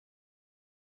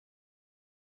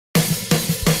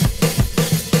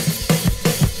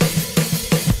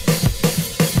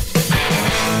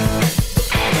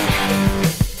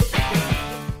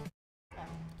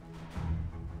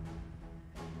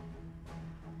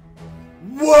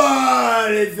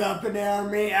What is up in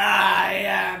army? I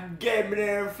am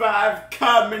Gamer5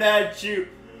 coming at you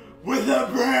with a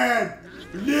brand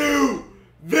new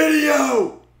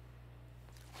video.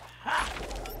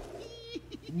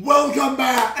 Welcome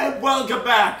back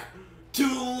to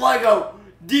LEGO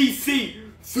DC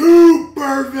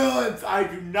Super Villains. I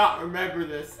do not remember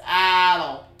this at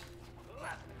all.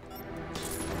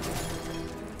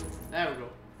 There we go.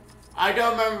 I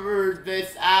don't remember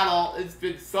this at all. It's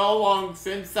been so long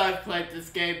since I've played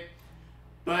this game.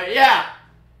 But yeah.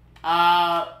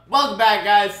 Welcome back,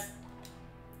 guys,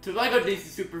 to LEGO DC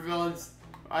Super Villains.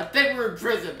 I think we're in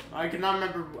prison. I cannot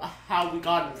remember how we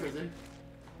got in prison.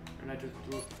 And I just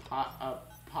blew a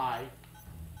pie.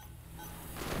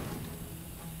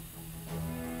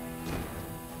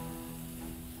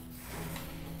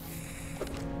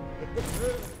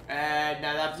 And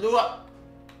now that blew up.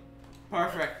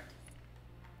 Perfect.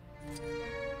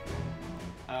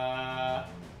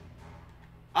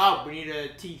 Oh, we need a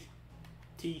teeth.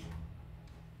 Teeth.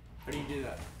 How do you do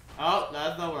that? Oh,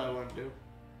 that's not what I want to do.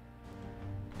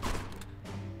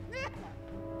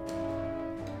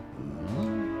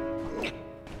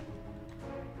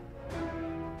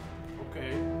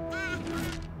 Okay.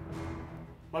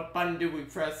 What button do we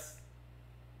press?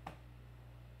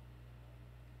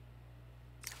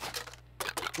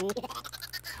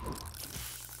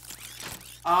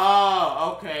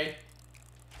 Oh, okay.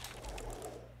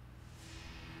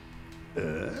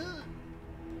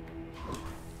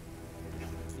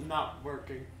 Not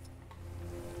working.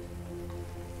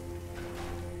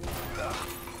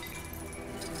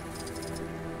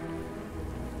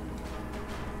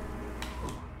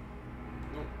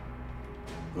 Nope.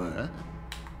 What?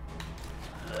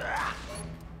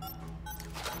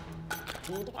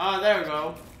 Oh, there we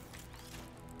go.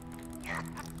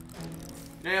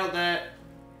 Nailed it.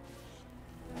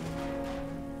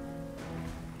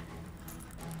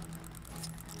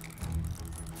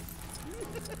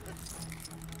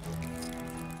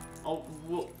 Oh,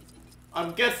 well,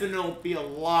 I'm guessing it'll be a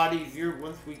lot easier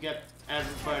once we get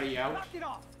everybody out. Knock it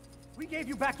off! We gave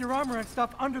you back your armor and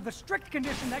stuff under the strict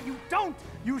condition that you don't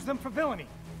use them for villainy.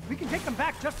 We can take them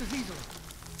back just as easily.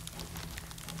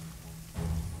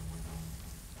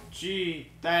 Gee,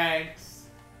 thanks.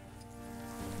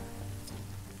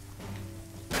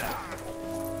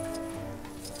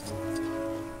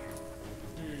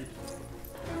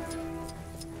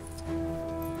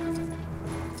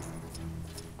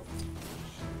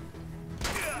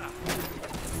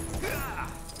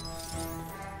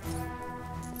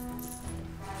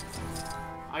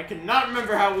 I cannot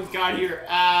remember how we got here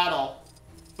at all.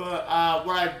 But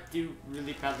what I do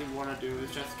really badly want to do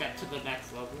is just get to the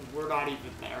next level. We're not even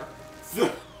there.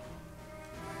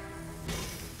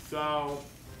 So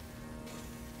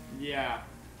yeah.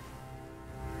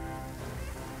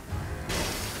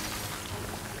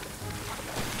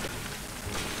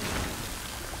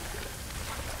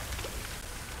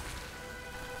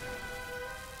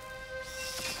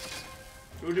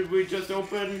 Who did we just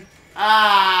open?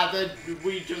 Ah,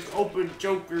 we just opened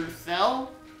Joker's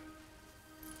cell.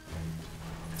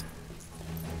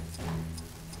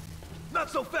 Not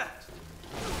so fast!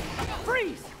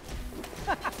 Freeze!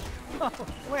 Oh,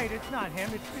 wait, it's not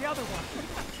him, it's the other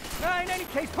one. In any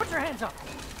case, put your hands up.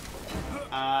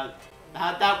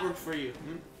 How'd that work for you?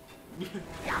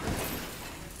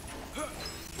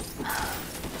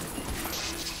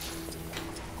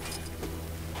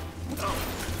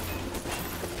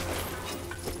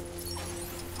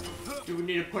 Do we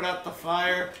need to put out the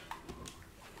fire?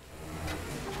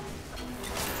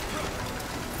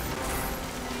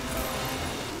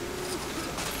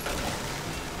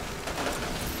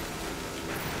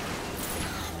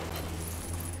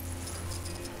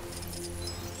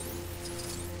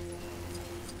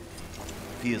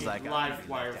 Feels like live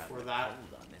wire for that.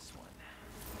 On this one.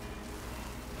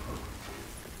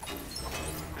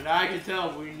 And I can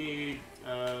tell we need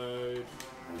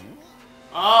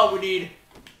oh, we need.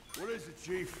 What is it,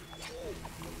 Chief?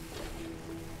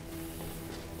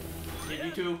 Need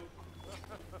you two.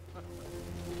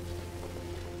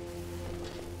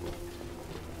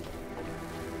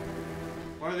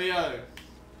 Where are the others?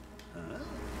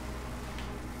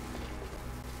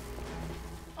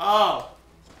 Oh.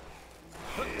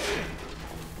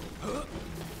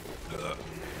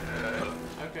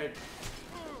 Okay.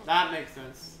 That makes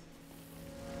sense.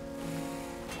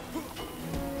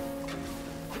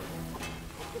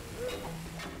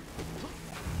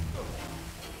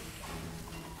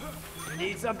 You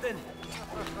need something?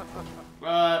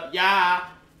 Yeah.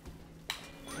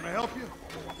 Can I help you?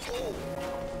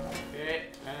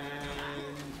 Okay,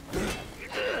 and...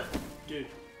 Dude.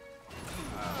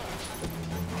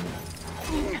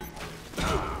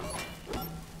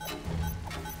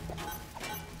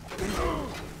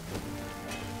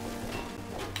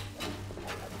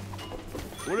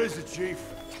 is it, Chief?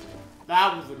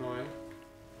 That was annoying.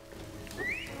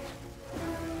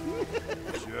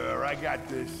 Sure, I got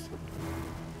this.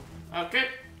 Okay,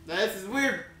 this is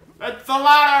weird. It's a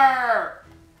ladder!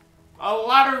 A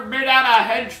ladder made out of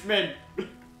henchmen.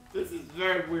 This is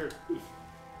very weird.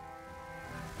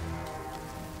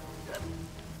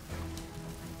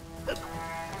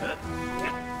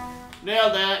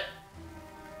 Nailed it.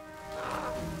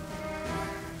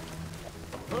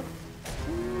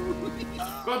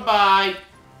 Goodbye.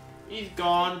 He's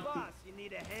gone. Boss, you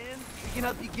need a hand? We can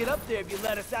help you get up there if you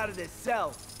let us out of this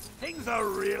cell. Things are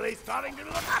really starting to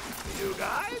look up to you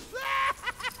guys.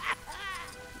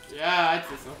 Yeah, I'd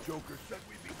say so. Joker said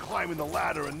we'd be climbing the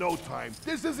ladder in no time.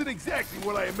 This isn't exactly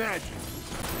what I imagined.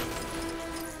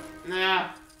 Nah.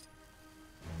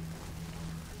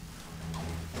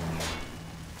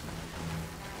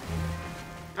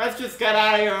 Let's just get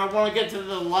out of here. I want to get to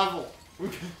the level.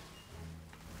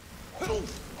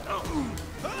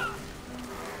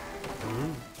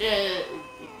 Yeah.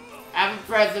 Have a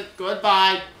present.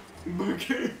 Goodbye.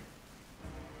 Okay.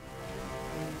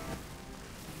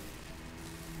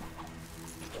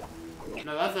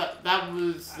 No, that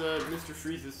was Mr.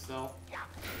 Freeze's cell.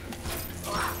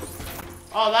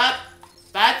 Oh,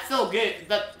 that still gave,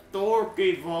 that door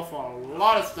gave off a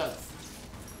lot of stuff.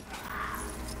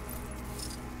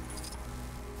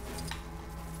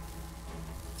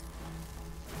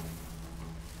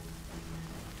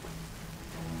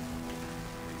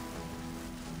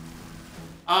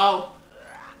 Oh.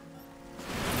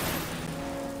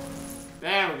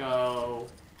 There we go.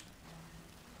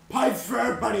 Pipes for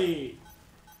everybody!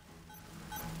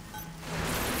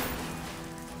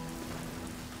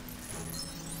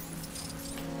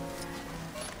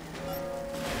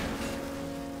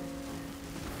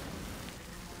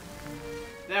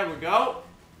 There we go.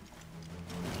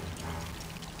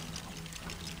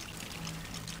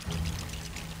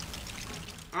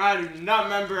 I do not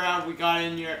remember how we got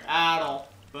in here at all,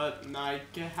 but I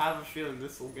have a feeling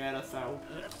this will get us out.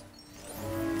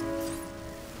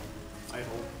 I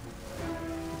hope.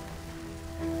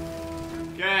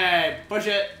 Okay, push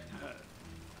it.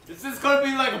 This is gonna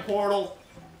be like a portal.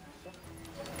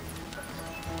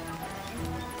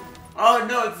 Oh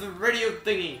no, it's a radio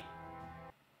thingy.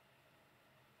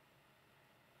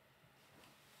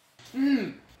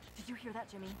 Did you hear that,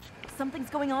 Jimmy? Something's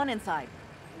going on inside.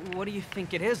 What do you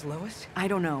think it is, Lois? I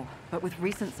don't know, but with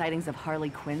recent sightings of Harley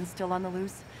Quinn still on the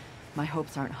loose, my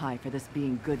hopes aren't high for this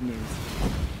being good news.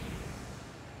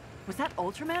 Was that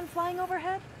Ultraman flying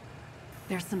overhead?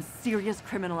 There's some serious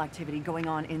criminal activity going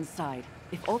on inside.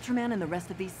 If Ultraman and the rest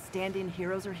of these stand-in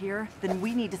heroes are here, then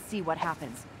we need to see what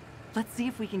happens. Let's see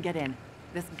if we can get in.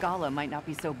 This gala might not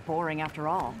be so boring after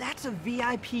all. That's a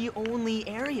VIP-only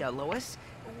area, Lois.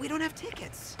 We don't have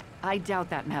tickets. I doubt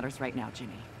that matters right now,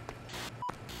 Jimmy.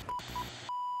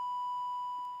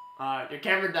 Your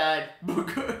camera died.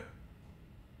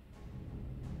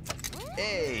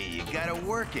 Hey, you got it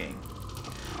working.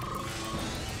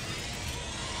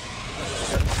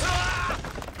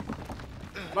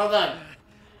 Well done.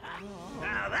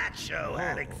 Now that show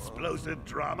had explosive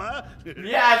drama.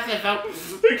 Yeah, I said so.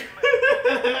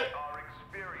 Are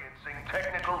experiencing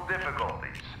technical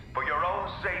difficulties. For your own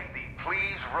safety,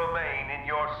 please remain in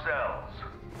your cells.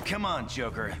 Come on,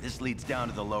 Joker. This leads down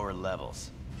to the lower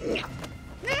levels.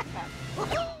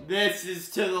 This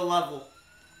is to the level.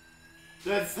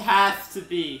 This has to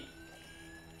be.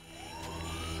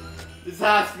 This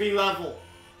has to be level.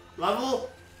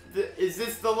 Level? Is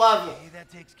this the level? Hey, that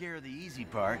takes care of the easy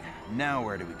part. Now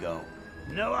where do we go?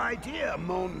 No idea,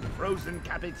 mon frozen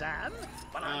Capitan.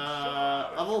 But I'm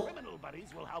sure level? criminal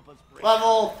buddies will help us break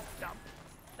Level. this dump.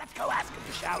 Let's go ask him,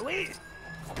 shall we?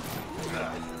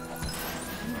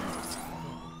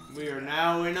 We are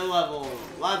now in a level.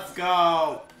 Let's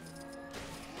go.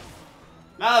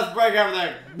 Now let's break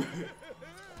everything.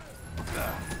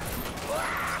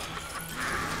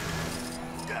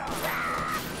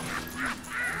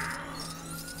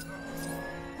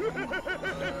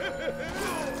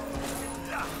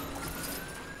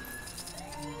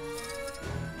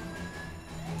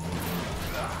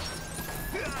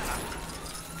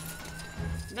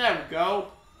 There we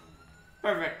go.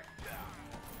 Perfect.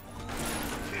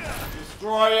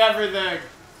 Destroy everything.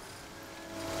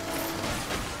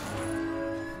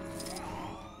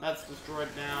 That's destroyed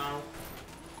now.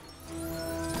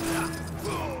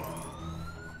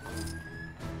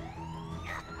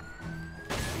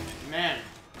 Man.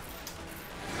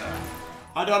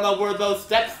 I don't know where those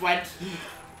steps went.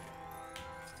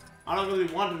 I don't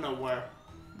really want to know where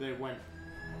they went.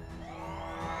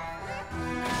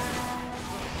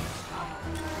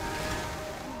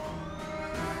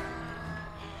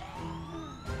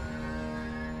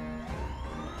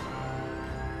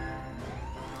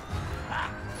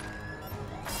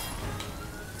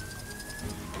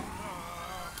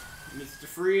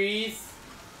 freeze.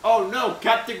 Oh no,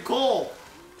 Captain Cole.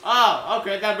 Oh,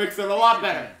 okay, that makes it a lot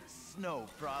better. It's no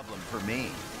problem for me.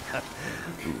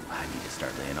 Ooh, I need to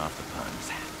start laying off the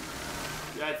puns.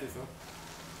 Yeah, I think so.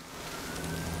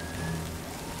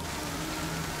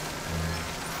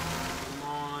 Come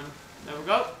on. There we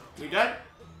go. We done?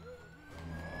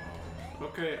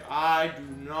 Okay, I do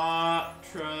not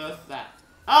trust that.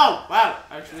 Oh, wow.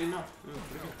 Actually, no.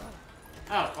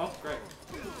 Oh, oh, great.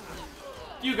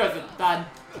 You guys are done.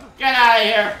 Get out of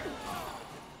here.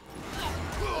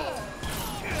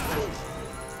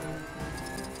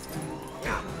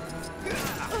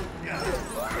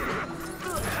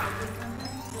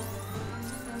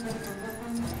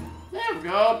 There we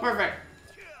go. Perfect.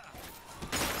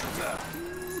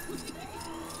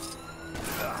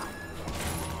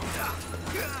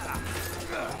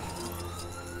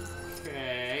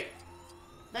 Okay.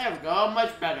 There we go.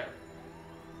 Much better.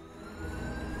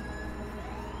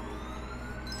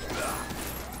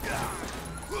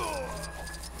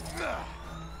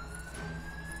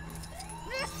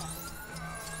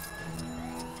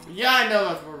 Yeah, I know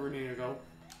that's where we need to go.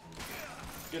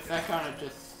 Guess that kind of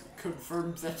just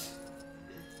confirms it.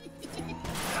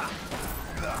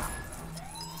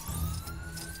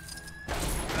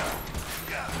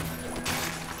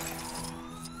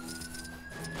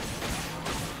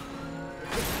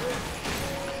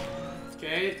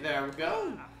 Okay, there we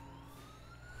go.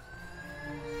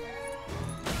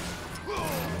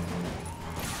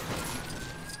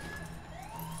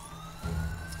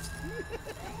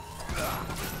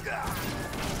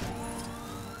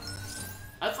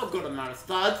 That's a good amount of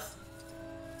studs.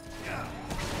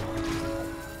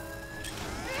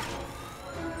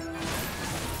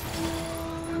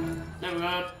 There we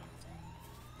go.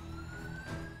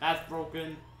 That's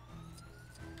broken.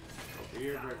 Over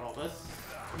here, break all this.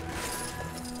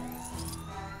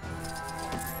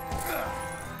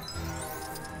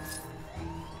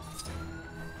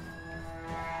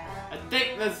 I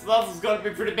think this level's gonna be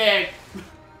pretty big.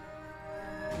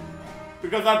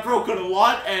 Because I've broken a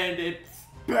lot and it's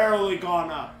barely gone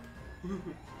up.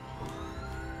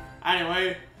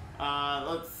 Anyway,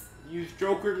 let's use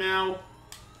Joker now.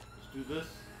 Let's do this.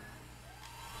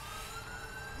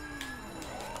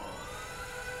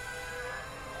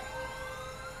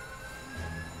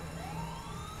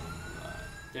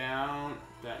 Down,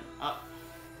 then up.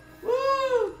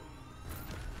 Woo!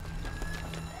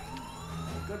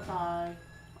 Goodbye.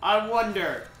 I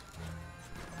wonder.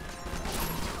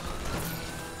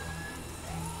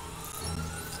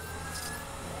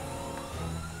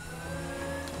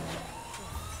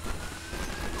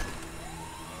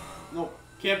 Nope,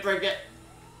 can't break it.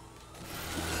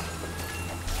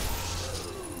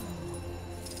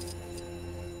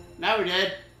 Now we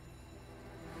did.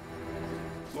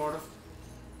 Sort of.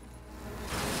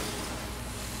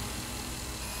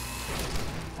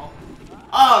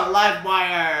 Oh, live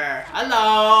wire.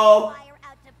 Hello. Wire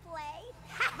out to play?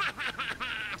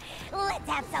 Let's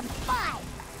have some fun.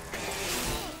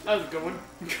 That was a good one.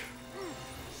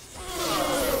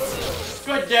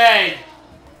 Good day.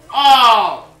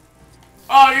 Oh.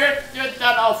 Oh, you're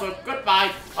done also.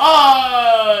 Goodbye.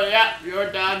 Oh, yeah,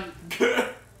 you're done.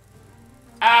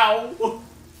 Ow.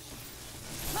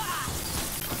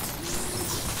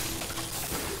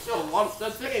 There's still a lot of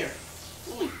stuff in here.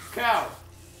 Holy cow.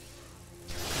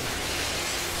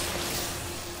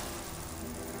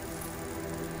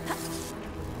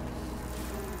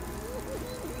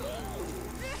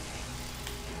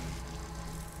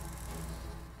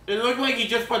 It looked like he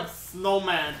just put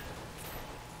snowman.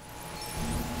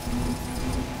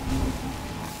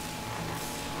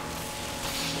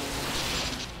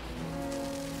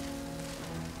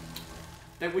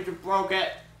 Think we just broke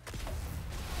it.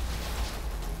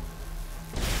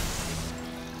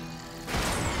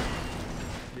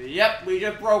 Yep, we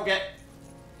just broke it.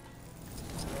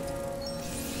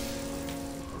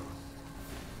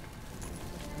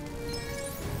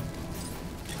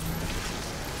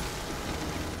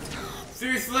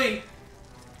 Seriously?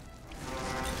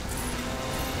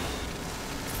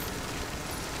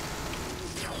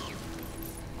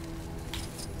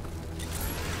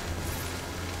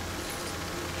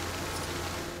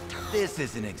 This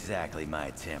isn't exactly my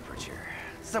temperature.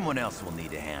 Someone else will need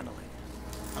to handle it.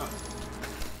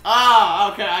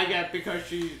 Ah, okay, I get it, because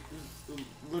she's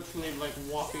literally like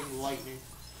walking lightning.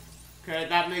 Okay,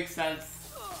 that makes sense.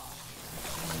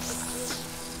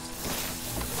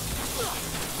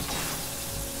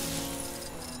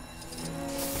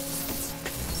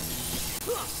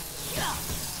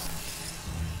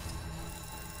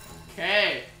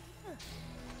 Okay.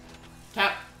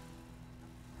 Tap.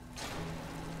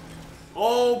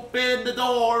 Open the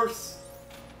doors.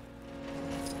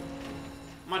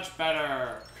 Much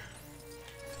better.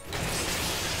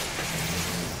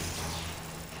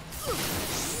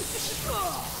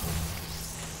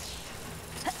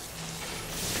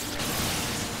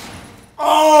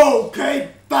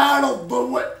 Okay, battle the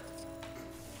way.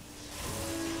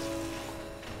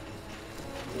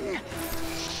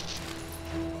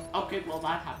 Okay, well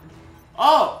that happened.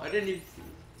 Oh, I didn't even see.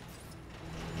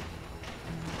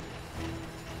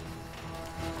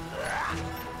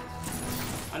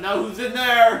 I know who's in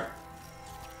there.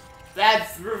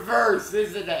 That's reverse,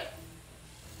 isn't it?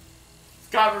 It's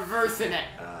got reverse in it.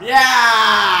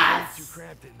 Yes! Too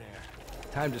cramped in there.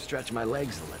 Time to stretch my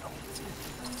legs a little.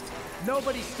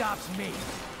 Nobody stops me.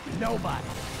 Nobody.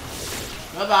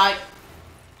 Bye-bye.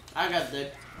 I got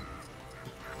this.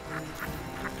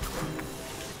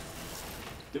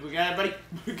 Did we got it, buddy?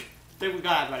 Think we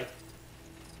got it, buddy.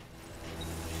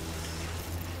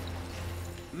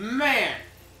 Man!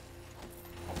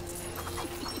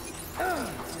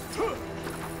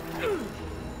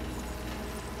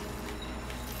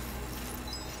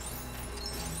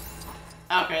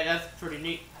 Okay, that's pretty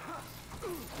neat.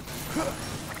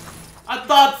 I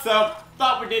thought so.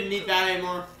 Thought we didn't need that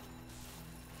anymore.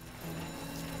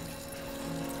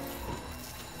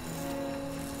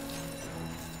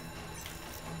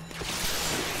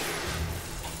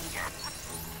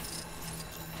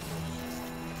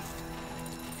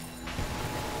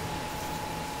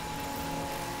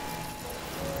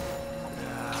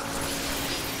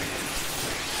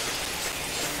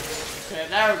 Okay,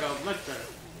 there we go. Much better.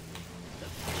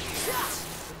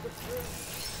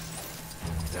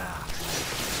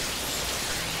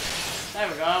 There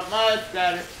we go. Much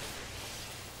better.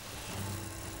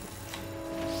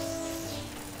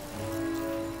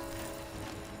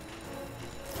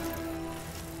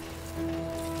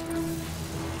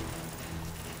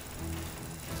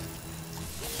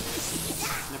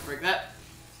 Let's break that.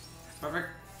 Perfect.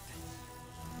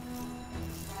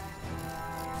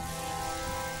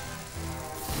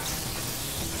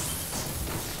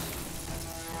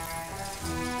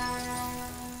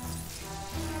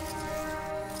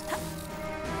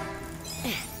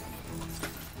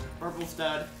 Purple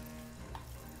stud.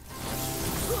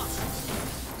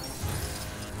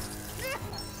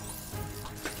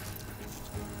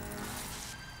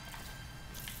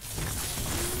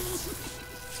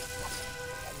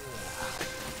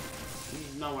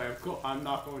 No way, I'm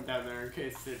not going down there in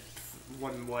case it's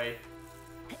one way.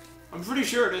 I'm pretty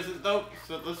sure it isn't though,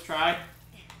 so let's try.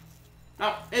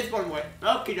 No, it's one way.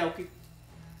 Okie dokie.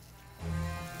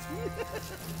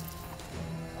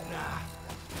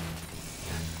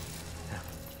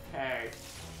 Okay.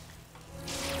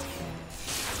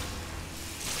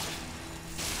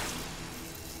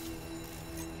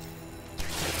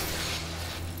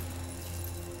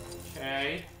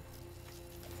 Okay.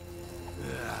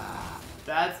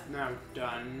 That's now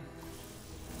done.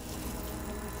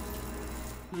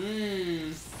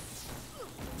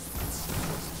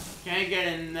 Can't get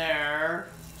in there.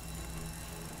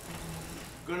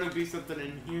 Gonna be something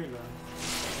in here though.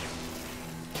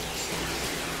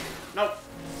 Nope.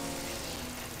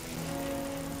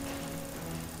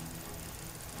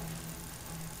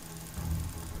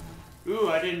 Ooh,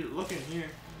 I didn't look in here.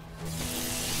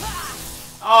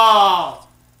 Oh!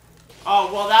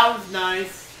 Oh, well that was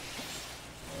nice.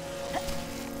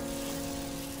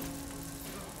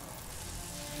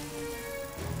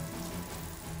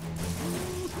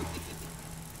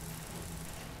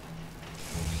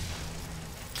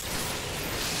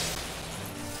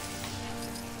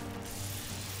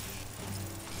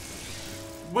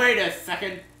 Wait a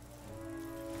second.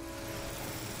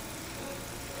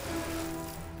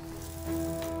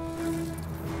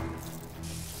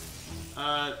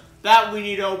 That we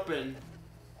need open.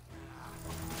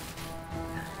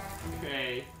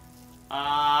 Okay.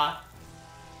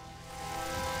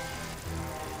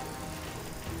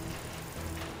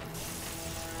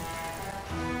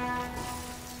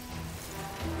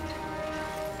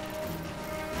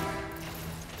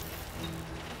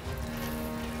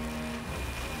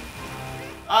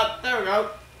 There we go.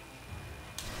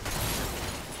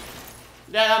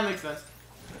 Yeah, that makes sense.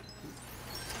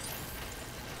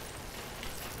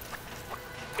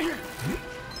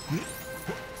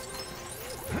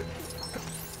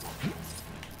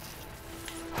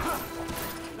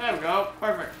 There we go.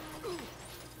 Perfect.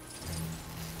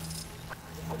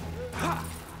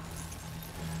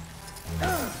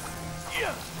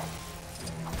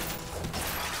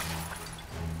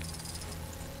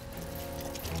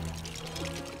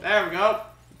 There we go.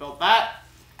 Built that.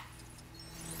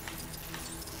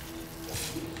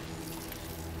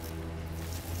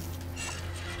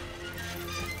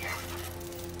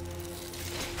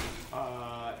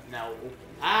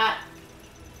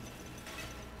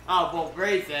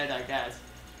 raise it, I guess.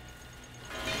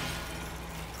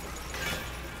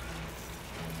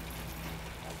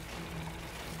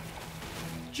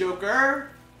 Joker.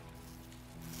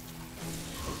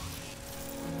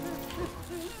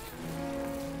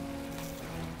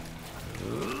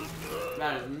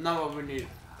 That is not what we need.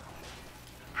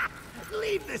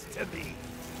 Leave this to me.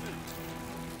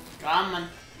 Come on.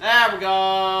 There we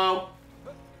go.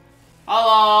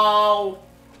 Hello.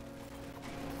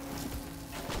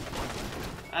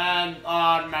 And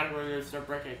automatically we start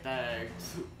breaking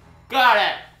things. Got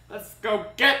it. Let's go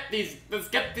get these. Let's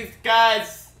get these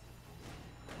guys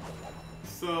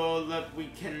so that we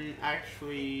can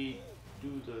actually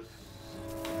do this.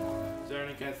 Is there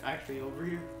any guys actually over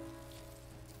here?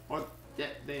 Or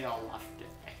they all left it.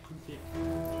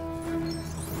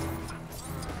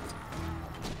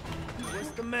 What's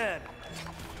the matter?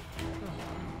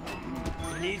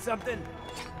 You need something?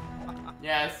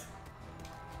 Yes.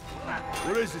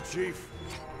 What is it, Chief?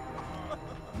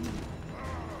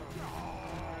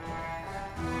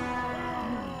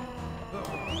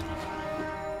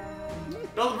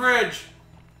 Build a bridge.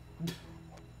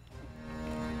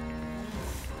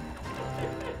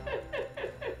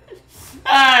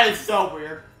 Ah, it's so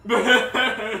weird.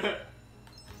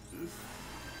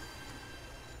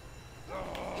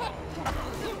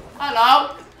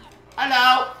 Hello.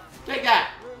 Hello. Take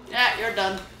that. Yeah, you're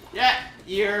done. Yeah,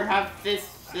 you have this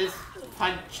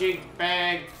punching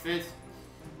bag, fist.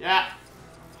 Yeah.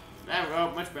 There we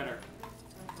go, much better.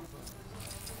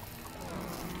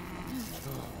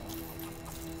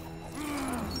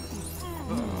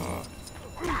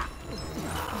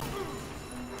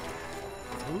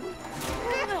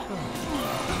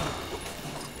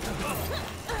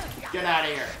 Get out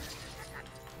of here.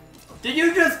 Did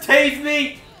you just tase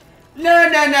me? No,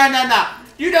 no, no, no, no.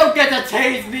 You don't get to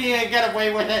tase me and get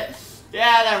away with it.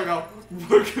 Yeah, there we go.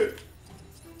 We're good.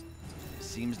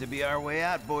 Seems to be our way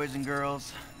out, boys and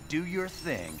girls. Do your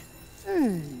thing.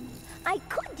 I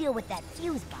could deal with that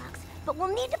fuse box, but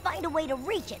we'll need to find a way to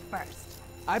reach it first.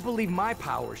 I believe my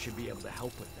power should be able to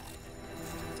help with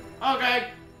that. Okay.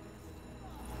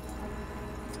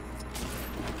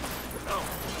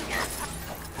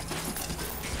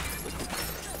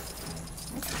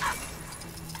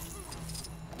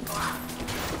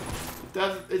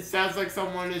 It sounds like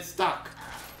someone is stuck.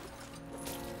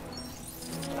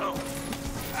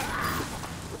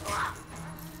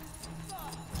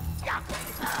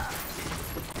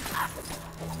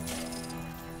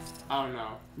 Oh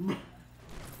no.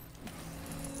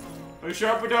 I sure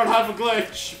hope we don't have a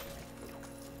glitch.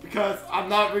 Because I'm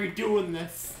not redoing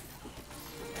this.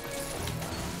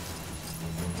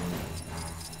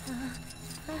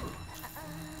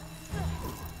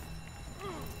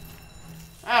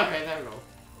 Okay, there we go.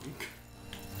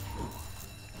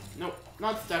 Nope,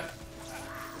 not stuck.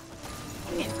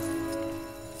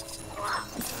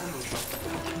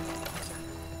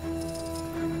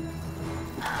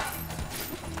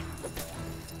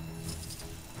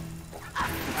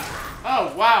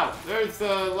 Oh wow, there's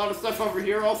a lot of stuff over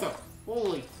here also.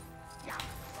 Holy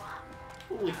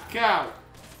cow.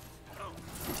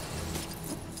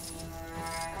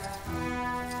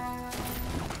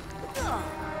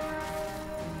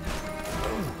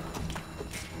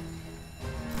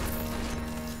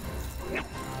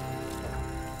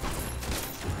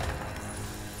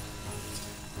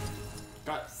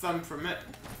 Got some from it.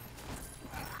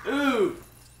 Ooh!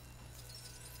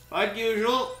 Like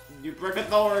usual, you break a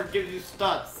door, it gives you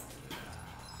studs.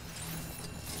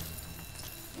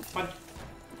 Punch.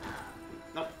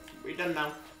 Nope, we done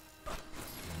now.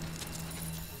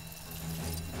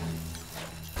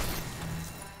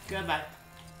 Goodbye.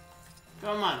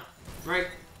 Come on, break.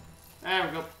 There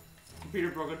we go.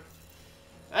 Computer broken.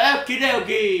 Okie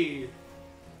dokie!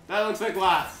 That looks like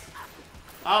glass.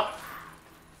 Oh.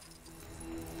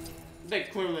 They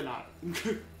clearly not.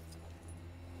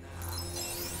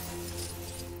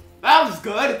 That was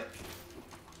good!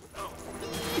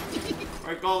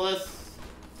 Break all this.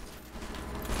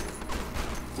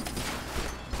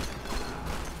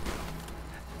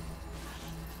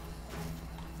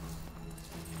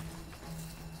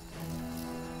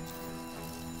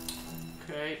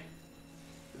 Okay.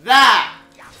 That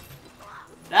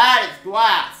is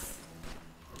glass.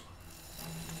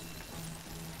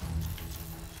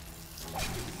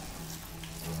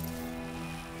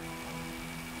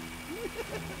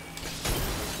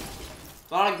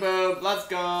 Sonic boom, let's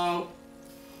go.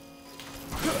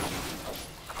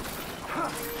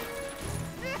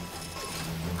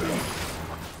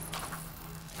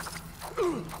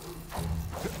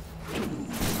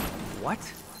 What?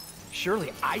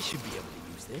 Surely I should be able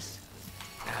to use this.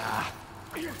 Ah.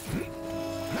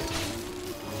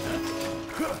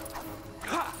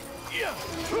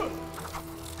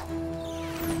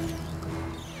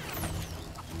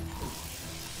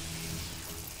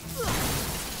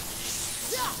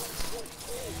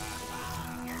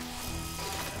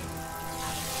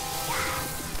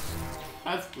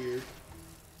 That's weird.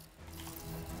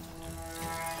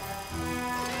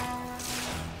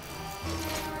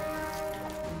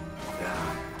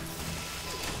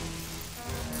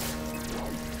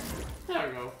 There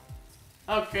we go.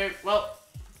 Okay, well.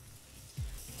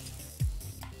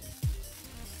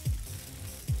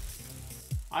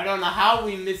 I don't know how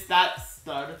we missed that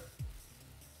stud.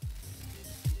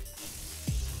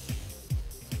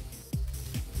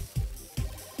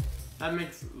 That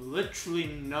makes literally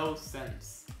no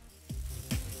sense.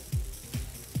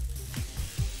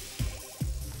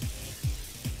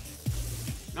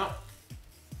 No.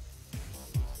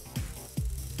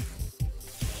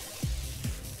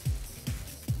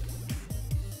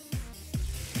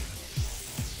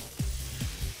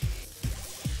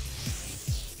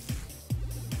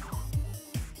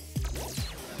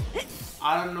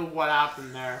 I don't know what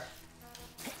happened there.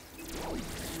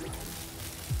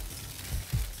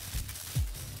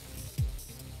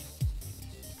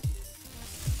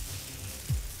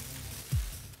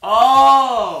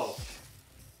 Oh!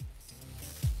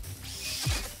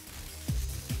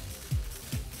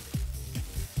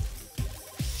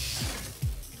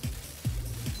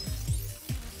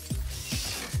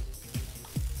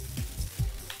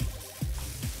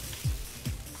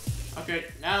 Okay,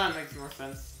 now that makes more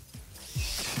sense.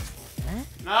 Huh?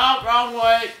 No, wrong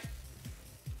way.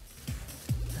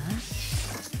 Huh?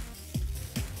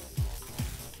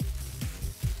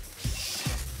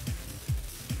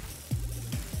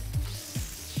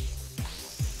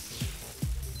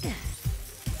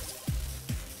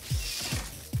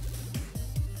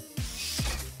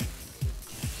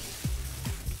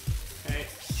 Okay.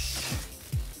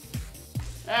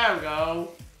 There we go.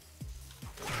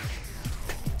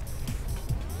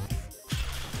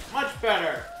 Much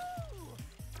better.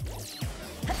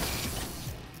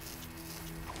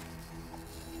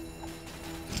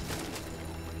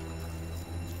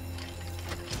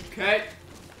 Okay.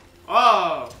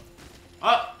 Oh.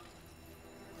 Up.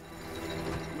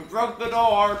 We broke the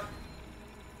door.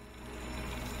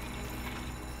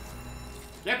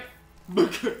 Yep.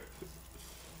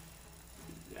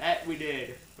 That we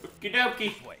did. Okie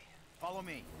dokie. Wait, follow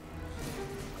me.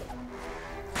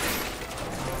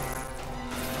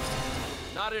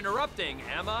 Not interrupting,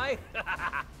 am I?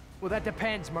 Well, that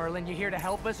depends, Merlin. You here to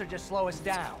help us or just slow us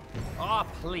down? Oh,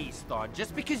 please, Thorn.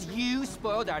 Just because you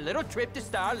spoiled our little trip to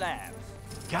Star Labs.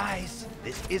 Guys,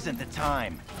 this isn't the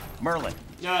time. Merlin,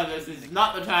 No, this is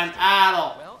not the time at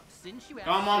all. Well, since you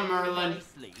Come on, asked so Merlin.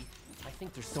 nicely, I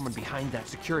think there's someone behind that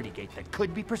security gate that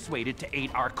could be persuaded to aid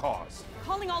our cause.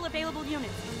 Calling all available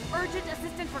units. Urgent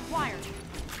assistance required.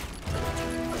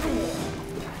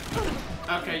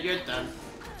 Okay, you're done.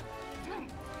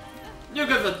 You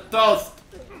get the toast.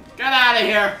 Get out of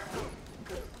here.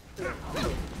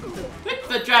 Hit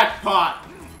the jackpot.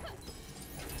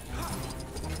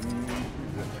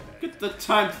 Get the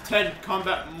times 10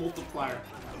 combat multiplier.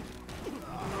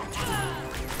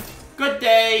 Good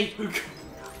day.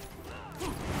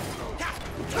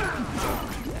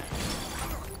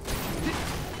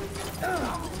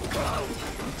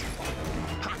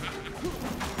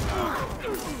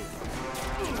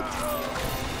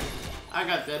 I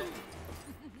got this.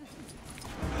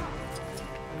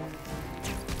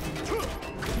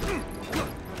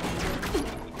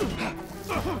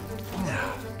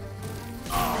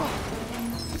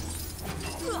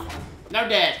 Now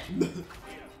dead.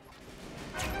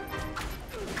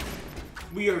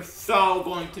 We are so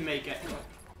going to make it.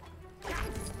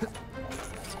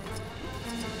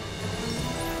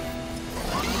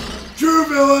 True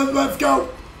villain, let's go.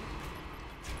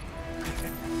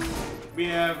 We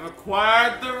have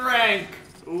acquired the rank.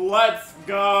 Let's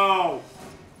go.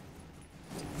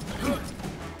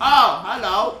 Oh,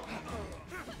 hello.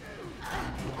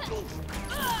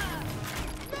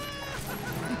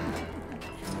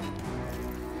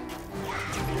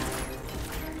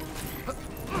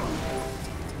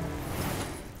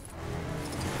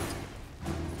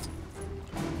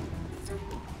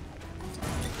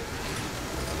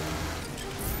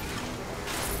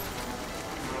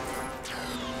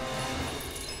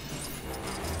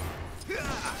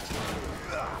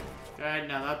 Okay,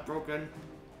 now that's broken.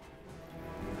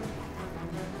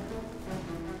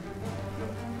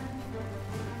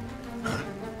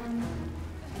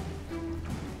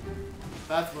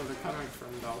 That's where they're coming from,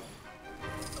 though.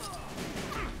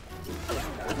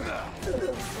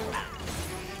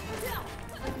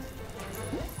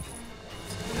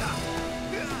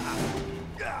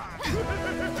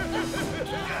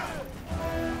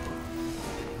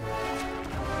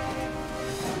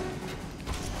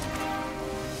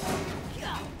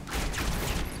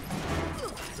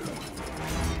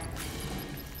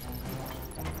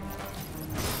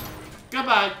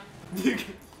 goodbye.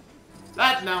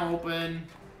 That's now open.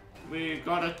 We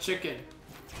got a chicken.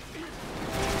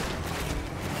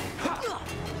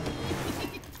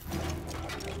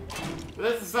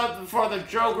 This is something for the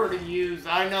Joker to use.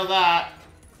 I know that.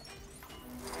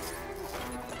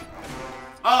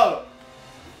 Oh.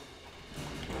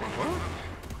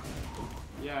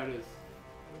 Yeah, it is.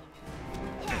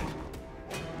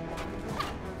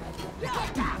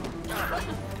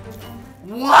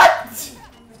 What?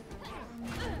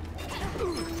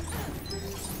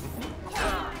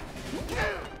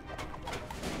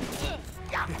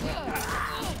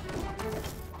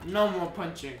 No more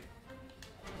punching.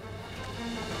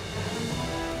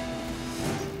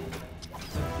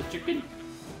 The chicken?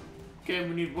 Okay,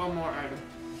 we need one more item.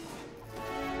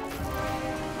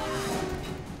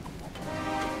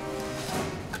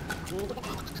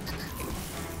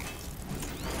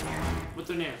 What's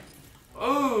in here?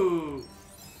 Oh!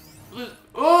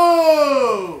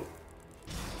 Oh!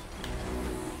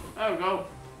 There we go.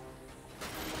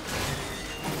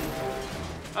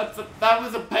 That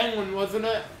was a penguin, wasn't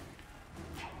it?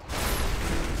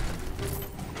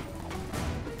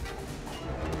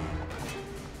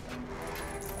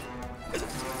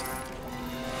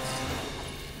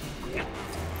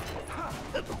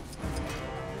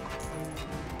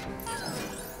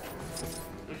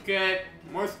 Okay,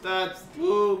 more stats.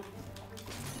 Woo!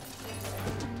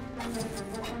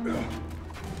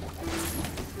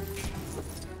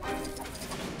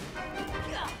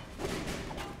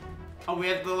 Oh, we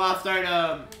have the last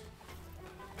item.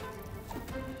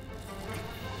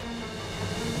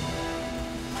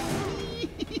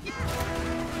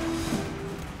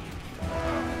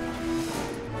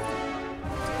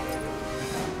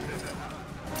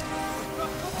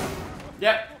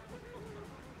 Yep.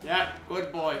 Yep,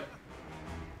 good boy.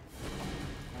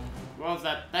 What was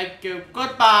that? Thank you.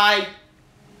 Goodbye.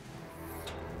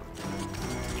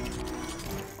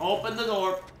 Open the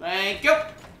door. Thank you.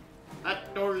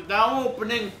 That door is now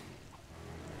opening.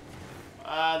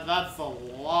 That's a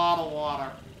lot of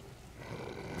water.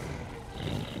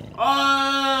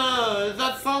 Is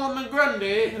that Solomon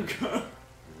Grundy?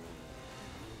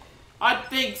 I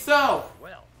think so.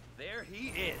 Well, there he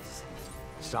is.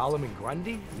 Solomon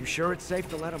Grundy? You sure it's safe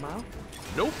to let him out?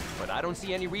 Nope, but I don't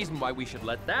see any reason why we should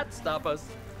let that stop us.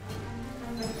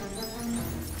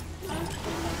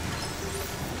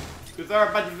 Because there are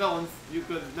a bunch of villains you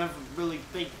could never really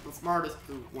think the smartest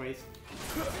ways.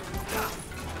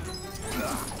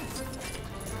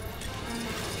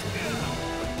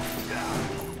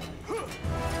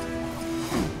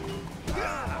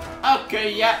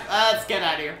 Okay, yeah, let's get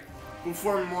out of here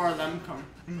before more of them come.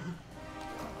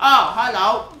 Oh,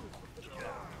 hello.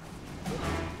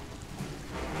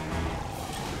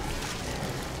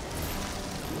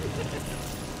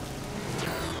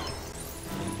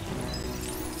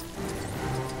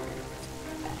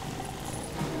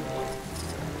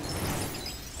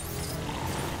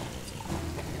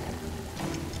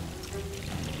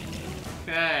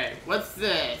 Okay, what's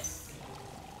this?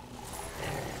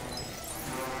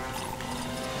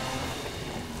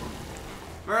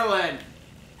 Merlin.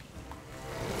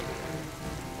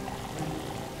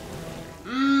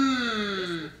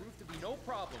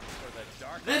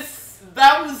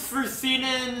 That was for seen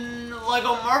in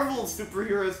Lego Marvel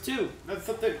superheroes too. That's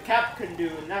something Cap can do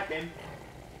in that game.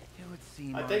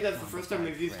 I think that's the first time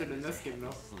we've used it in this game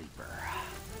though.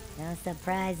 No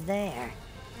surprise there.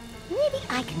 Maybe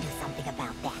I can do something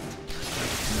about that.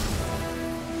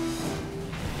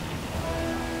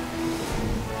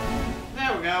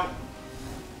 There we go.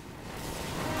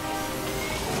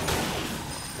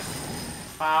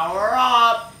 Power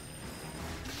up!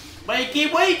 Wakey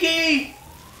wakey!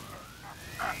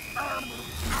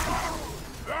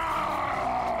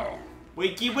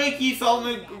 Wakey wakey,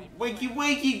 Solomon! Wakey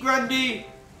wakey, Grundy!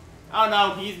 Oh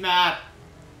no, he's mad.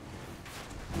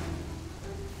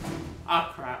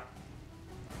 Oh crap.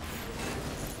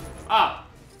 Oh.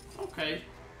 Okay.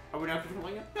 Are we not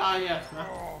controlling it? Ah, yes.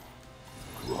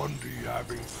 Grundy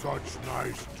having such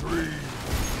nice dreams.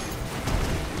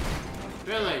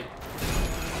 Really?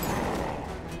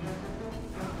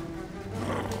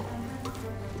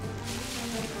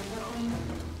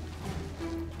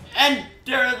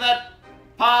 Enter that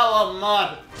pile of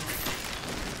mud.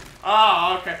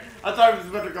 Oh, okay. I thought I was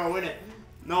about to go in it.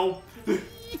 No.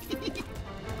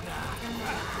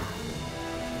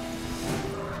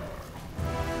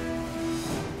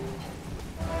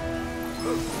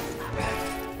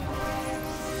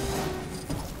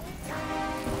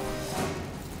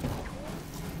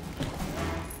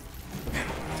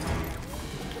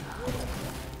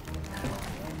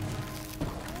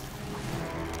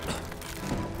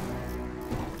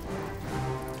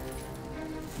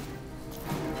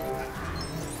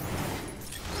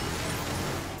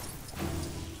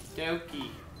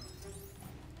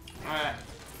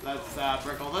 let's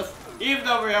break all this. Even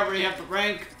though we already have the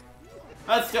rank,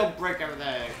 let's still break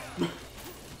everything.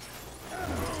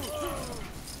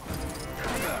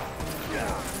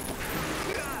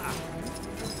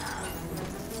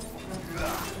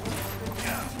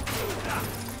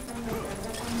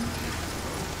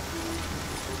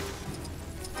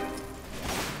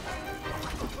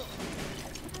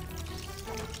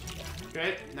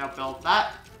 Okay, now build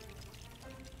that.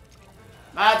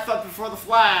 That's up before the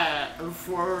flag,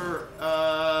 before,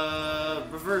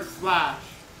 reverse slash.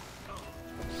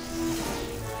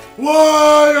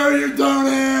 Why are you down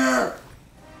here?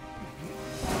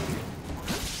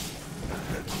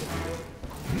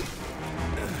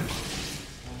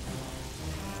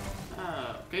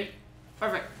 Okay,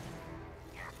 perfect.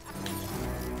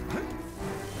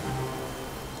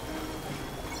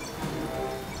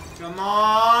 Come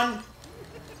on.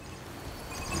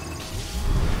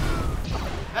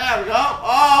 There we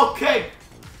go. Okay.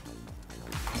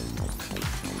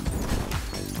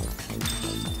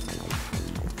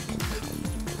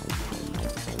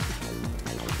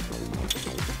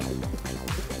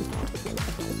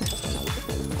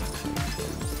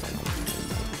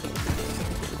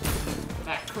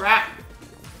 That crap.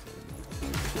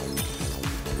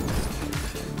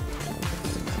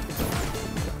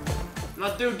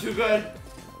 Not doing too good.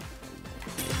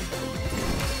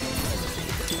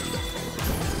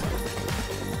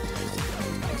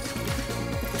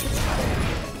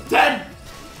 Dead.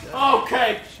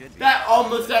 Okay, that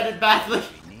almost ended badly.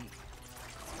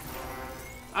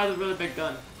 I had a really big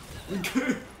gun.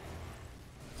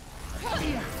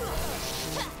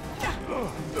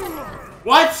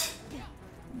 What?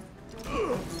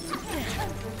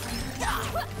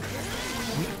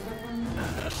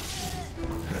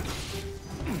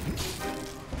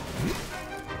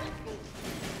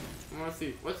 I wanna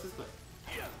see. What's this like?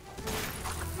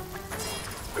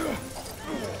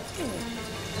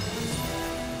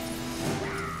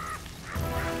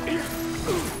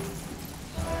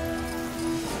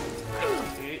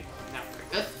 Okay, now break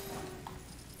this.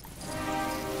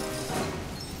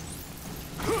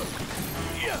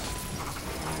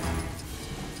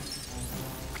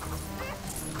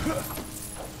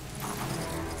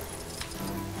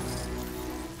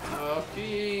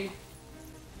 Okay.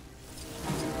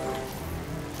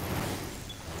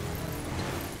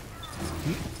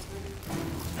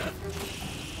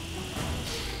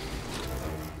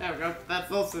 There we go.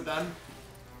 That's also done.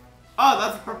 Oh,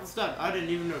 that's a purple stud. I didn't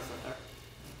even notice that there.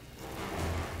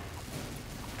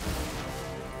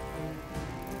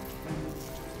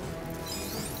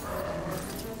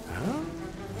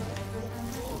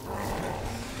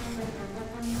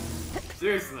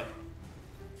 Seriously.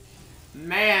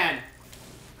 Man.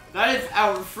 That is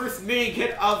our first mini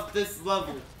kit of this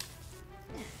level.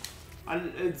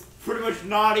 And it's pretty much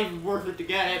not even worth it to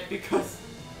get it because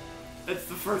it's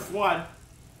the first one.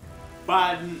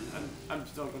 But I'm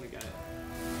still gonna get it.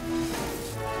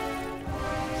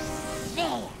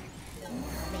 There.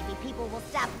 Maybe people will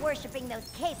stop worshipping those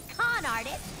Cape Con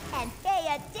artists and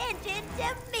pay attention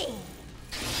to me.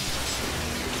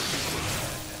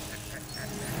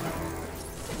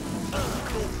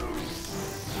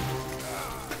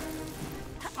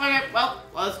 Okay, well,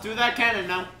 let's do that cannon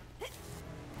now.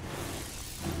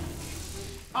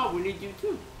 Oh, we need you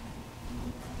too.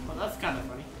 Well, that's kind of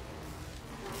funny.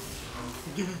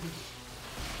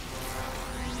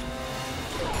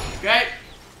 Okay.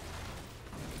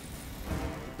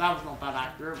 That was not that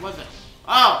accurate, was it?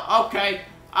 Oh, okay.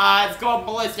 It's going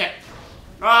ballistic.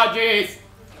 Oh, jeez.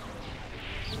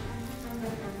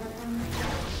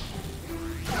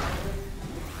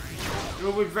 Who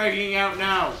are we breaking out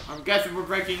now? I'm guessing we're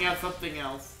breaking out something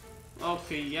else.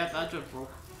 Okay, yeah, that just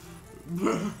broke.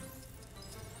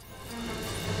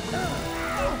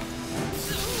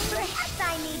 Perhaps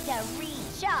I need to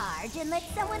recharge and let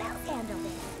someone else handle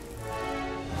this.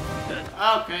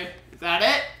 Okay, is that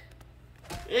it?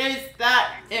 Is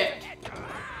that it?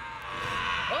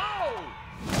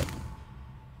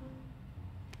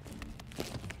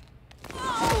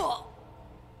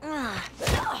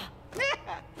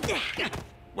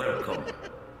 Welcome.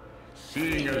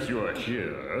 Seeing as you are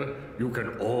here, you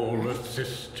can all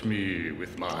assist me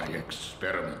with my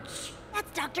experiments.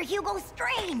 That's Dr. Hugo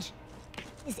Strange.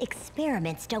 His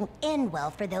experiments don't end well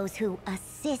for those who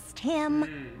assist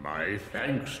him. My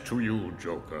thanks to you,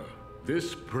 Joker.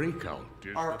 This breakout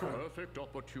is the perfect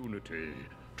opportunity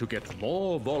to get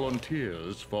more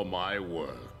volunteers for my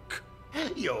work.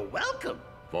 You're welcome.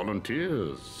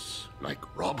 Volunteers like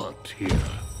Robert here.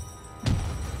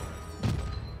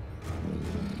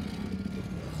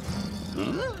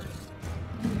 Huh?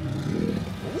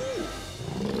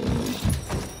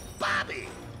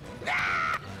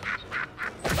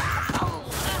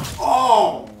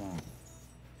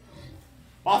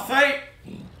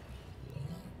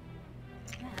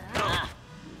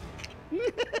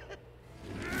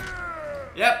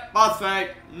 Boss fight,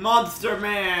 Monster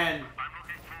Man. I'm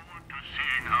looking forward to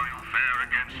seeing how you fare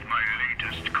against my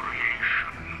latest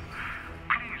creation.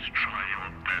 Please try your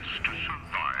best to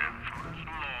survive for as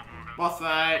long as... Boss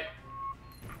fight.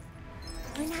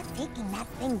 We're not taking that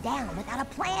thing down without a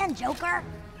plan, Joker.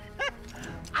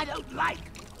 I don't like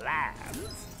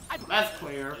plans. That's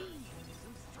clear.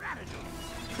 Strategy,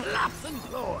 plots and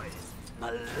ploys,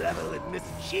 malevolent,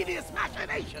 mischievous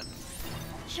machinations.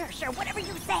 Sure, whatever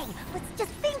you say. Let's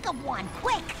just think of one,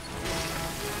 quick.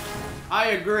 I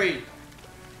agree.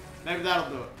 Maybe that'll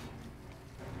do it.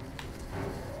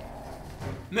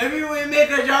 Maybe we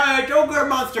make a giant Joker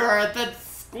monster and then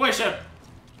squish him.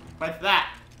 Like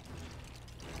that.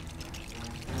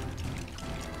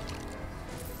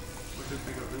 What if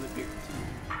we got really big teeth?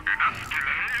 Enough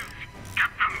delays?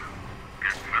 Get them!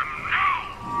 Get them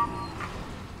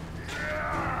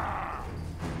now!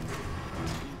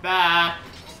 Back.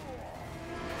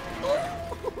 Ooh,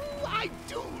 I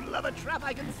do love a trap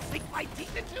I can sink my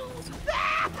teeth into.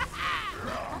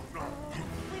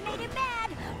 We made him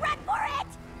mad. Run for it.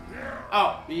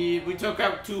 Oh, we took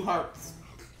out 2 hearts.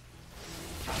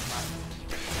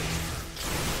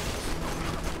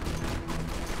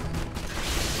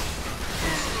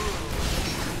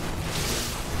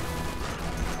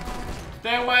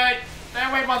 Stay away! Stay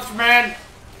away, Monster Man!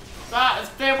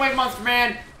 Stay away, Monster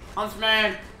Man! Monster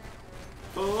Man!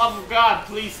 For the love of God,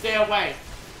 please stay away!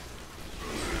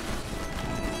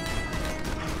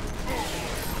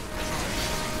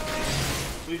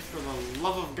 Please, for the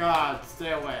love of God,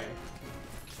 stay away.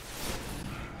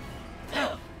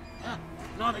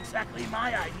 Not exactly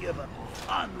my idea of a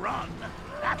fun run.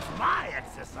 That's my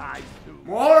exercise too.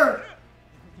 More? If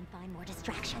we can find more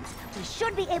distractions, we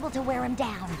should be able to wear him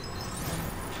down.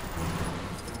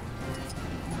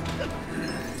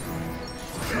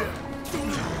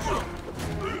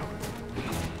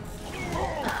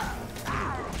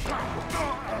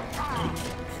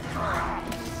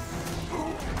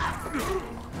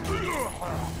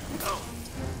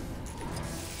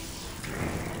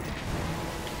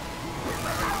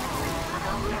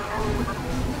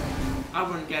 I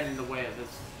wouldn't get in the way of this.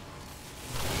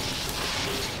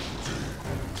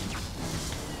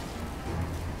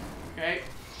 Okay.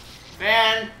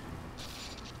 Fan!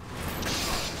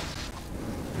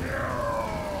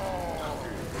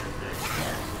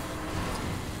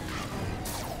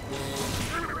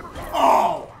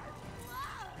 Oh!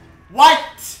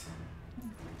 What?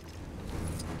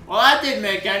 Well, that didn't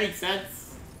make any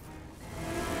sense.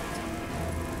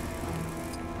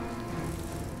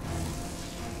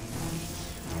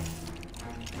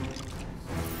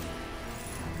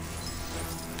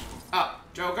 Oh,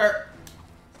 Joker.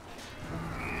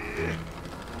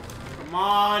 Come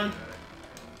on.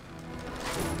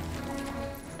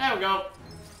 There we go.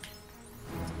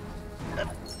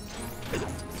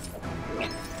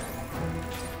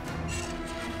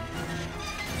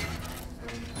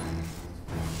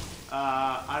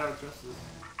 I don't trust this.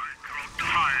 I grow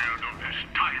tired of this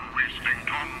time-wasting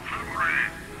tomfoolery.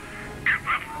 Get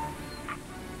them!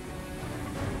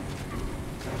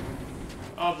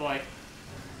 Oh boy.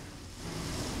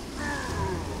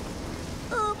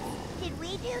 Oops, did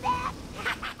we do that?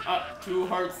 2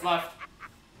 hearts left.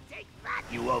 Take that,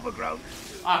 you overgrown.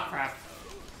 Ah, crap.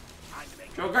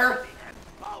 Joker?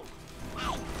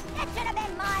 Hey, that should have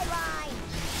been my line.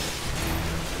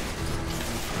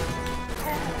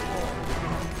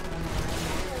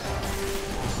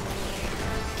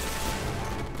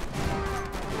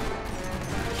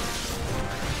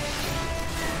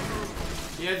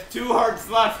 He has 2 hearts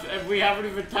left, and we haven't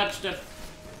even touched him.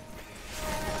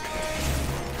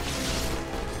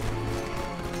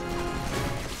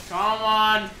 Come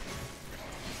on.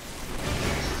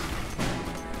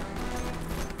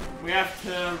 We have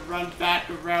to run back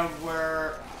around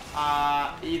where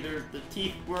either the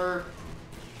teeth were.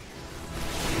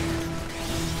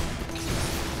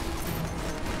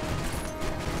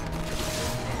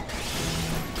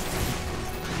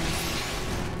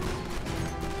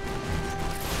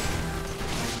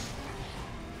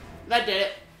 That did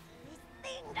it. This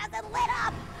thing doesn't lit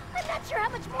up. I'm not sure how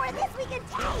much more of this we can take.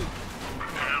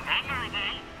 They're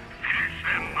vulnerable. Finish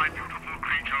them, my beautiful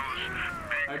creatures.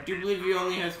 I do believe he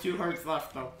only has 2 hearts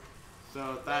left, though.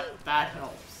 So that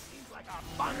helps. Seems like our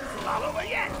fun's not over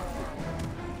yet.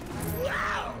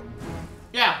 Wow.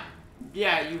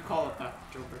 Yeah, you call it that,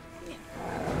 Joker.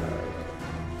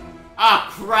 Ah,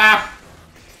 crap!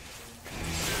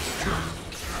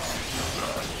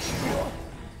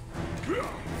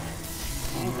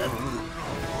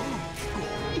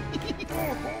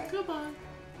 Goodbye.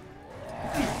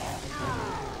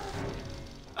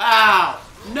 Ow!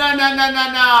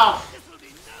 No!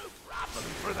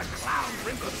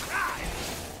 from the sky.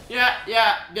 Yeah.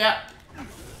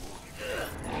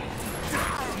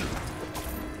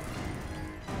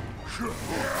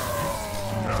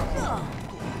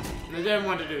 I didn't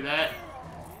want to do that.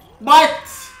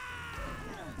 What?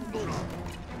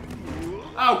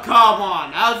 Oh, come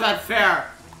on. How's that fair?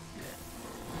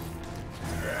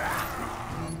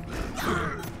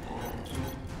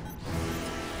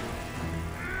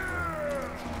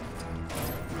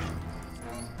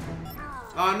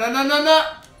 Oh, no.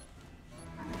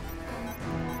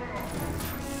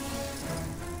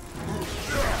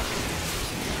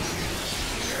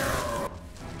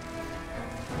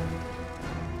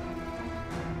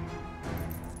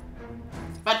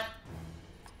 But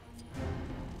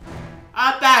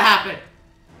how'd that happen?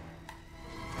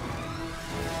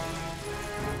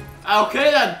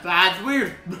 Okay, that's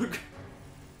weird.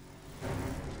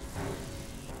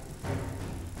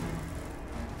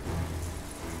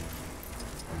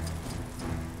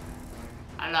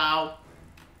 Hello.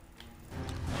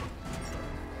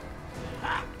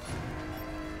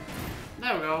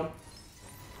 There we go.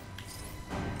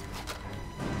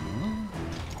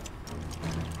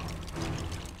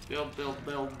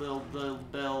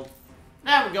 Build.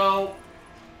 There we go.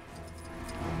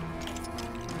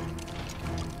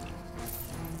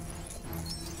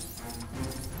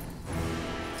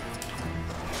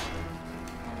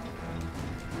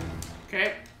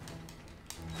 Okay.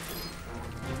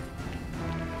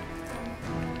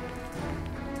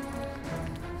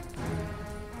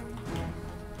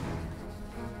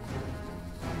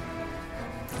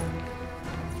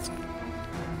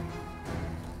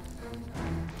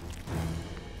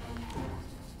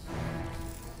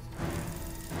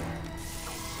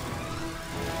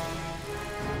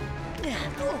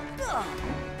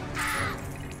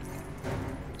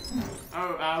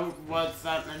 Oh, what's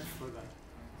that meant for then?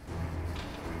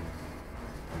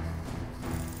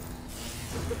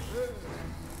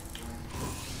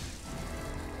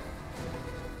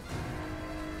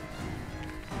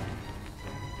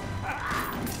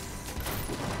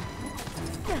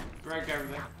 Break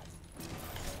everything.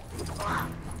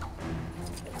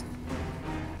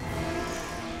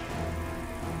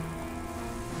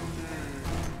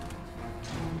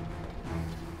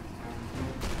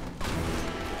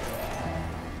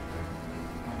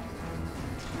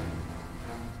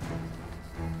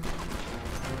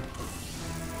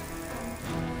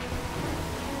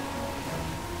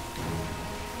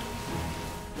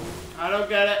 I don't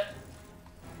get it.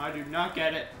 I do not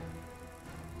get it.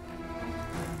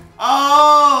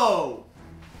 Oh!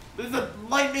 There's a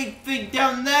lightning thing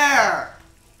down there!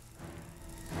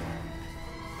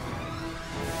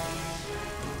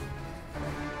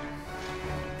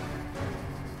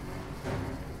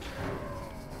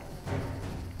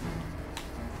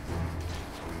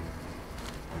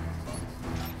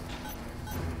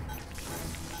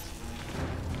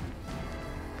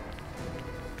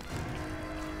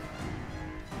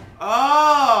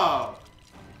 Oh!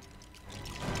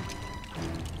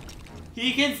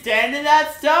 He can stand in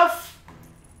that stuff?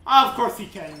 Oh, of course he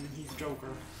can. He's Joker.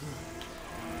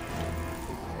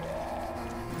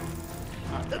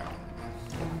 Okay.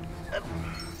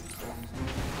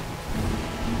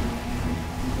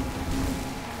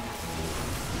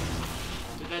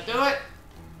 Did that do it?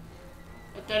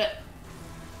 That did it.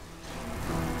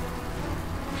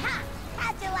 Ha!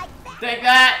 How'd you like that? Take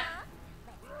that!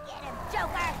 Get him,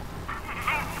 Joker!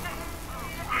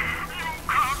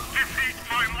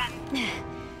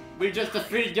 We just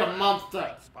defeated your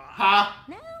monster. Huh?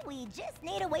 Now we just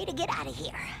need a way to get out of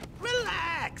here.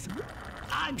 Relax.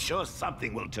 I'm sure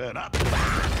something will turn up.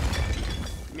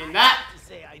 You mean that?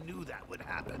 Say I knew that would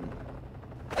happen.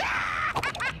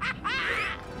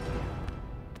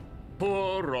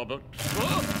 Poor Robert.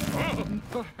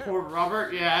 Poor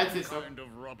Robert? Yeah, it's his Kind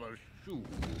of rubber shoe.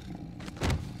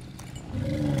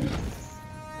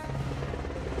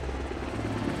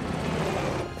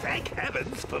 Thank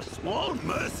heavens for small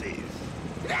mercies.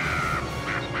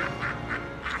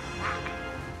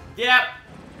 Yep.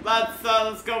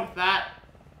 Let's go with that.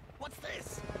 What's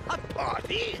this? A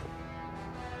party?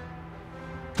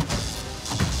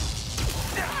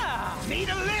 Need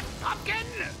a lift, pumpkin?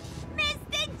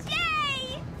 Mr. J!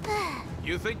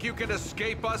 You think you can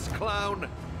escape us, clown?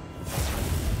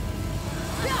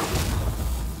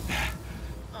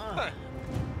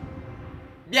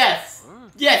 Yes.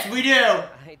 Yes, we do.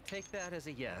 I take that as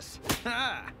a yes.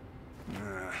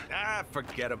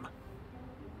 Forget him.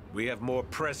 We have more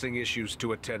pressing issues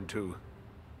to attend to.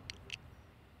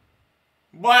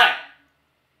 What?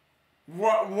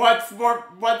 What's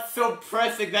so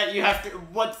pressing that you have to?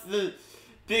 What's the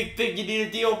big thing you need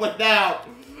to deal with now.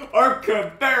 I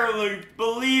can barely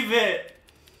believe it.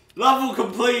 Level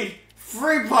complete.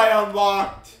 Free play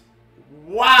unlocked.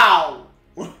 Wow.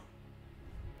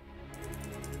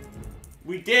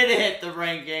 We did hit the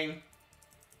ranking.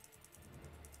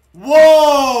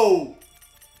 Whoa!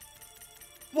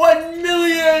 1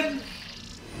 million!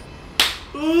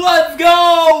 Let's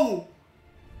go!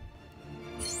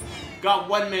 Got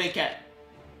 1 minute kit.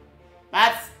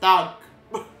 That's stunk.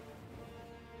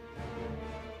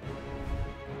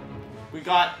 We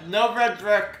got no red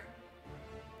brick.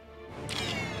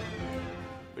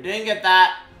 We didn't get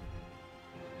that.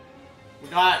 We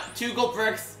got 2 gold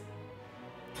bricks.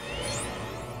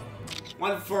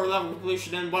 1 for level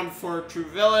completion and 1 for true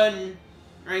villain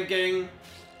ranking.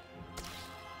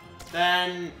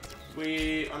 Then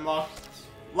we unlocked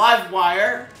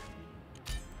Livewire,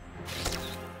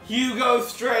 Hugo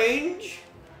Strange,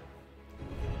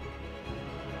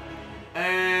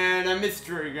 and a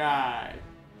mystery guy.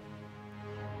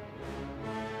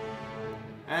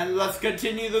 And let's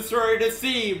continue the story to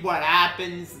see what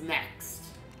happens next.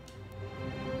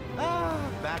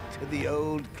 Back to the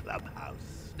old clubhouse.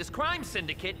 This crime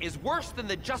syndicate is worse than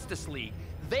the Justice League.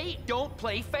 They don't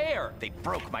play fair. They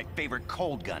broke my favorite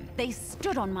cold gun. They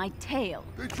stood on my tail.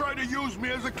 They tried to use me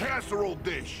as a casserole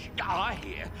dish. I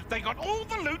hear they got all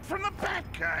the loot from the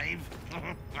Batcave.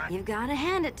 You've got to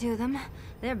hand it to them.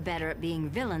 They're better at being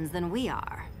villains than we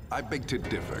are. I beg to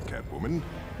differ, Catwoman.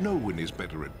 No one is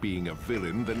better at being a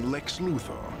villain than Lex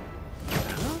Luthor.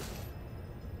 Huh?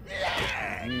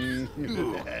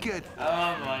 Get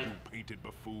my painted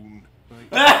buffoon.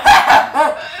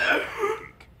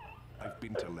 I've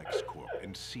been to LexCorp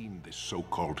and seen this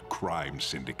so-called crime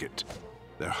syndicate.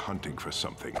 They're hunting for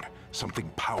something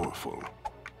powerful.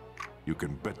 You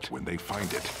can bet when they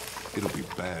find it, it'll be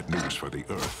bad news for the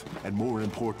Earth, and more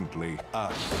importantly,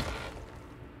 us.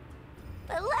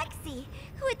 But Lexi,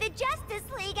 with the Justice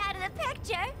League out of the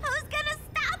picture, who's gonna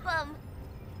stop them?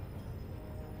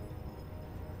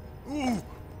 Ooh,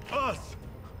 us!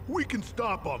 We can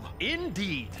stop them!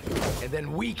 Indeed! And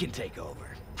then we can take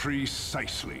over.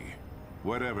 Precisely.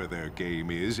 Whatever their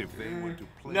game is, if they want to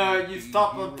play... No, you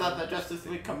stop them till the Justice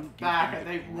League comes back and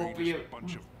they won't be... a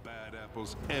bunch of bad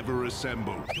apples ever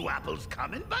assembled. Do apples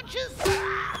come in bunches?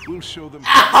 We'll show them...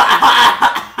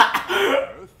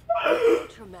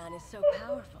 Ultraman is so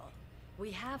powerful. We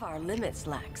have our limits,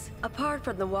 Lex. Apart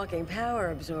from the walking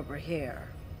power absorber here.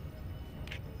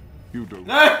 You don't.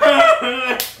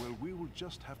 Well, we will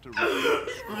just have to.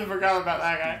 I forgot about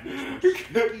that guy. The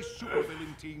sneaky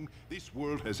supervillain team this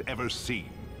world has ever seen.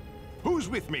 Who's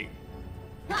with me?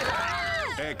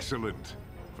 Excellent.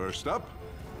 First up,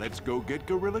 let's go get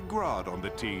Gorilla Grodd on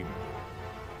the team.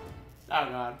 Oh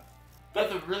god,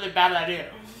 that's a really bad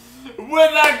idea.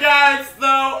 With that, guys,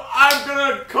 though, I'm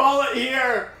gonna call it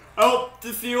here. I hope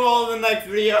to see you all in the next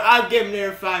video. I'm Game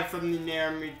Nair 5 from the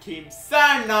Nairme team.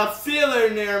 Signing off. See you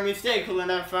later, Nairme. Stay cool and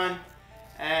have fun.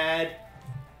 And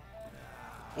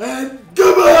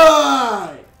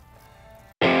goodbye!